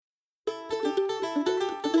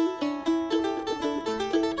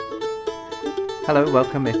Hello,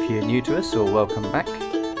 welcome if you're new to us, or welcome back.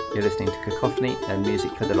 You're listening to Cacophony and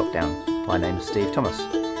Music for the Lockdown. My name's Steve Thomas.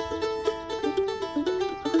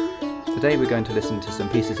 Today we're going to listen to some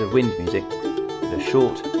pieces of wind music that are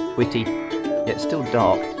short, witty, yet still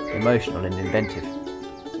dark, emotional and inventive.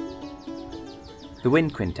 The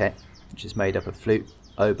Wind Quintet, which is made up of flute,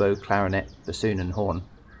 oboe, clarinet, bassoon and horn,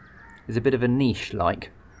 is a bit of a niche like.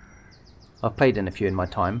 I've played in a few in my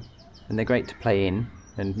time, and they're great to play in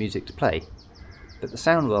and music to play. But the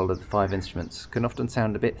sound world of the five instruments can often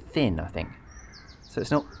sound a bit thin, I think. So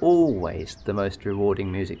it's not always the most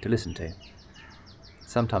rewarding music to listen to.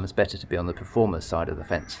 It's sometimes better to be on the performer's side of the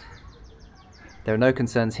fence. There are no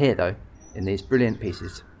concerns here, though, in these brilliant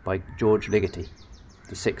pieces by George Ligeti,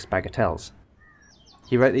 the Six Bagatelles.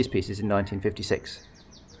 He wrote these pieces in 1956,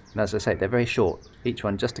 and as I say, they're very short, each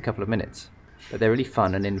one just a couple of minutes, but they're really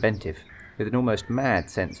fun and inventive, with an almost mad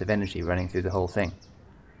sense of energy running through the whole thing.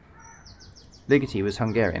 Ligeti was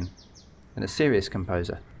Hungarian, and a serious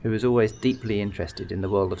composer who was always deeply interested in the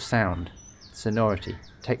world of sound, sonority,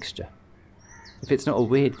 texture. If it's not a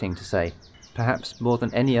weird thing to say, perhaps more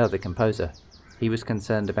than any other composer, he was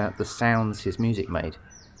concerned about the sounds his music made,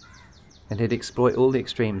 and he'd exploit all the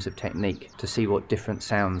extremes of technique to see what different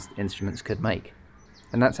sounds instruments could make,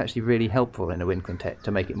 and that's actually really helpful in a wind quintet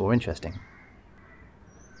to make it more interesting.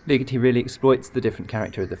 Ligeti really exploits the different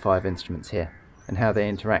character of the five instruments here, and how they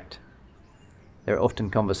interact. There are often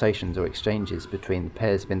conversations or exchanges between the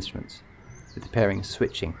pairs of instruments, with the pairings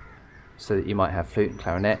switching, so that you might have flute and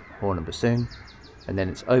clarinet, horn and bassoon, and then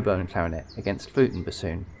it's oboe and clarinet against flute and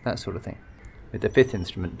bassoon, that sort of thing, with the fifth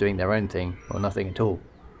instrument doing their own thing or nothing at all.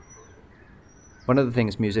 One of the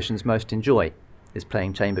things musicians most enjoy is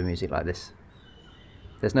playing chamber music like this.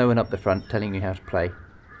 There's no one up the front telling you how to play,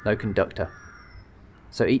 no conductor,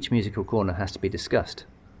 so each musical corner has to be discussed,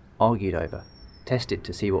 argued over, tested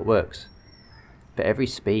to see what works. For every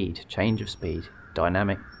speed, change of speed,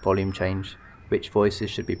 dynamic, volume change, which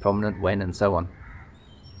voices should be prominent when and so on.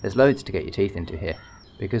 There's loads to get your teeth into here,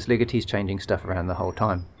 because Ligeti's changing stuff around the whole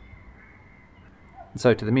time. And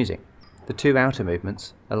so to the music. The two outer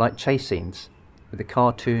movements are like chase scenes, with a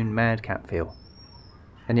cartoon madcap feel.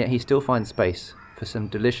 And yet he still finds space for some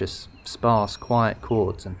delicious, sparse, quiet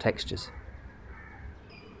chords and textures.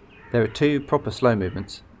 There are two proper slow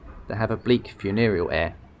movements that have a bleak funereal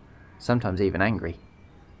air, sometimes even angry.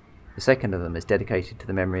 The second of them is dedicated to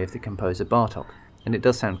the memory of the composer Bartók, and it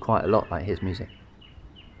does sound quite a lot like his music.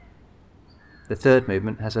 The third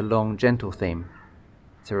movement has a long, gentle theme.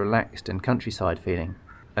 It's a relaxed and countryside feeling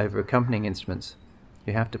over accompanying instruments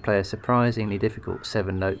who have to play a surprisingly difficult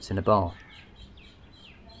 7 notes in a bar.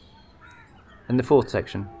 And the fourth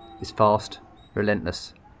section is fast,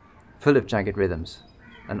 relentless, full of jagged rhythms,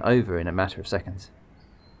 and over in a matter of seconds.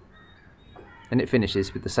 And it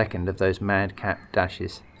finishes with the second of those madcap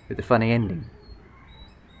dashes with a funny ending.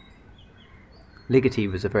 Ligeti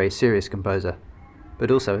was a very serious composer, but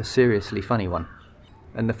also a seriously funny one,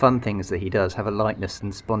 and the fun things that he does have a lightness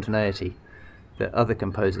and spontaneity that other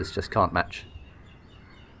composers just can't match.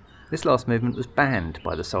 This last movement was banned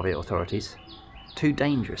by the Soviet authorities. Too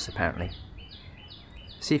dangerous, apparently.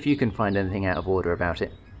 See if you can find anything out of order about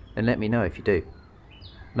it, and let me know if you do.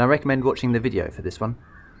 And I recommend watching the video for this one.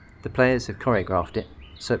 The players have choreographed it,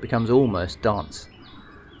 so it becomes almost dance.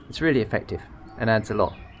 It's really effective, and adds a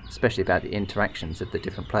lot, especially about the interactions of the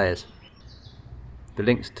different players. The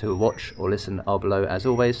links to watch or listen are below as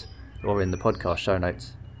always, or in the podcast show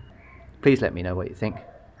notes. Please let me know what you think.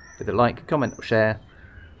 With a like, comment or share.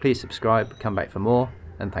 Please subscribe, come back for more,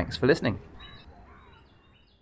 and thanks for listening.